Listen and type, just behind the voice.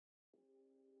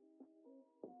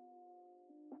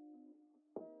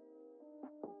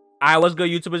Alright, what's good,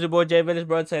 YouTube? It's your boy Jay Village,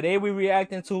 bro. Today we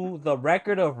reacting to the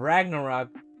Record of Ragnarok,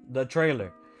 the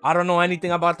trailer. I don't know anything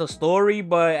about the story,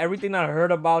 but everything I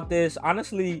heard about this,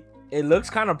 honestly, it looks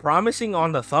kind of promising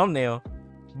on the thumbnail.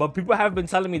 But people have been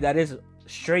telling me that it's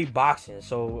straight boxing,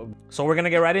 so we're gonna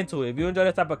get right into it. If you enjoy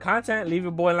this type of content, leave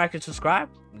your boy a like and subscribe.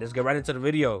 Let's get right into the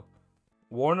video.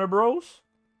 Warner Bros.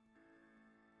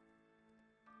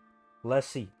 Let's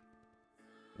see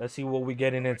what we're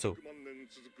getting into.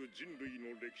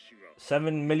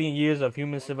 7 million years of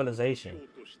human civilization.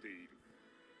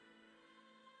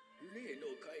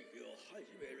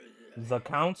 The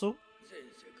council?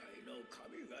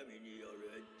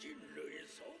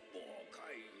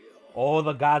 All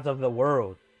the gods of the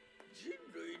world.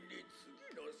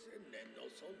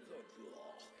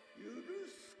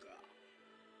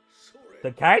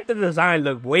 The character design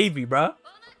look wavy, bruh.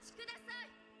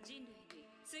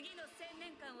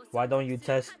 Why don't you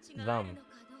test them?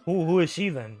 Who is she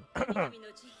then?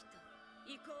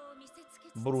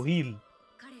 Brujil.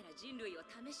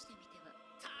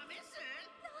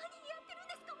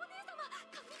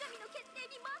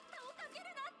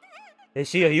 Is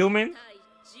she a human?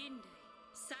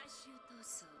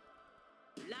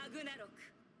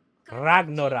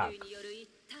 Ragnarok.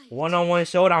 One-on-one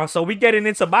showdown. So we getting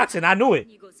into boxing. I knew it.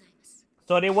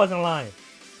 So they wasn't lying.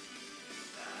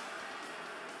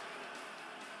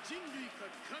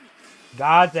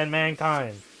 Gods and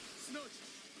mankind.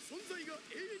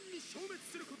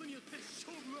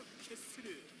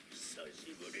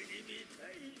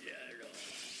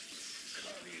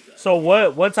 So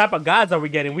what type of gods are we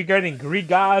getting? We getting Greek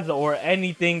gods or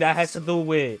anything that has to do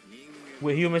with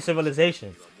human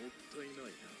civilization?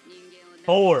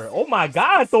 Thor. Oh my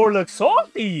god, Thor looks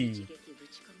salty.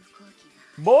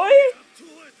 Boy.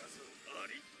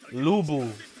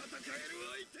 Lubu.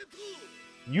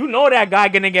 You know that guy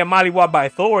gonna get mollywopped by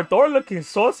Thor. Thor looking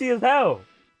saucy as hell.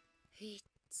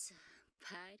 It's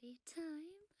party time.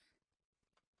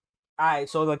 Alright,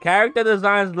 so the character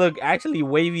designs look actually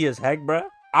wavy as heck, bruh.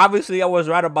 Obviously, I was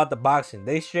right about the boxing.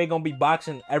 They straight gonna be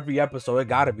boxing every episode. It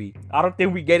gotta be. I don't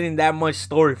think we getting that much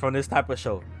story from this type of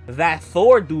show. That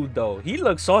Thor dude, though, he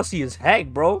looks saucy as heck,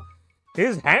 bro.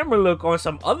 His hammer look on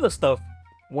some other stuff.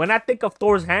 When I think of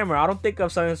Thor's hammer, I don't think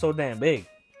of something so damn big.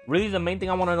 Really, the main thing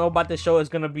I want to know about this show is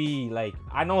gonna be, like,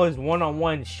 I know it's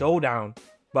one-on-one showdown,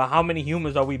 but how many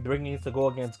humans are we bringing to go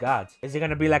against gods? Is it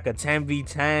gonna be like a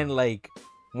 10v10, like,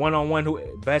 one-on-one, who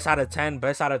best out of 10,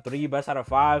 best out of 3, best out of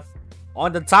 5?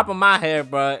 On the top of my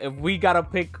head, bro, if we gotta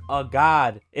pick a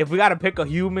god, if we gotta pick a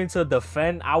human to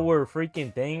defend our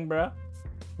freaking thing, bro,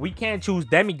 we can't choose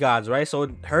demigods, right? So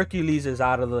Hercules is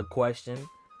out of the question.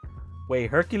 Wait,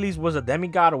 Hercules was a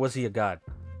demigod or was he a god?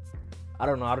 I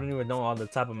don't know. I don't even know on the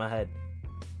top of my head.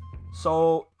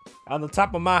 So, on the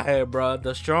top of my head, bro,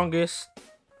 the strongest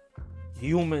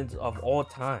humans of all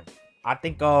time. I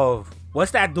think of, what's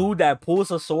that dude that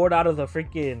pulls a sword out of the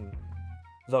freaking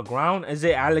the ground? Is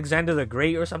it Alexander the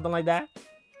Great or something like that?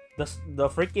 The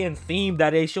freaking theme that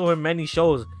they show in many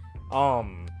shows.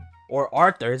 Or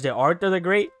Arthur. Is it Arthur the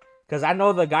Great? Because I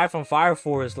know the guy from Fire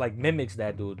Force like mimics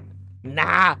that dude.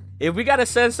 Nah, if we gotta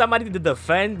send somebody to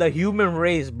defend the human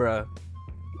race, bruh,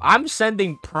 I'm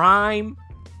sending Prime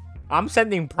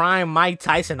Mike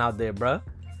Tyson out there, bruh.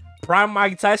 Prime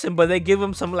Mike Tyson, but they give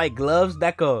him some like gloves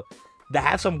that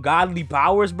have some godly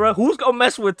powers, bruh. Who's gonna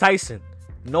mess with Tyson?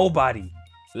 Nobody.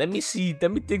 Let me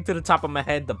think to the top of my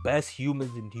head the best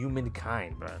humans in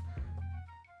humankind, bruh.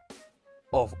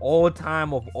 Of all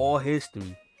time, of all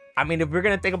history. I mean, if we're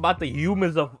gonna think about the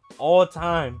humans of all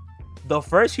time, the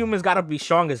first humans gotta be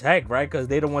strong as heck, right? Because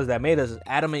they're the ones that made us,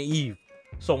 Adam and Eve.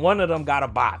 So one of them gotta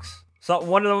box. So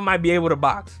one of them might be able to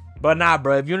box. But nah,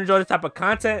 bro, if you enjoy this type of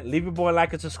content, leave your boy a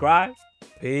like and subscribe.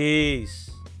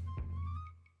 Peace.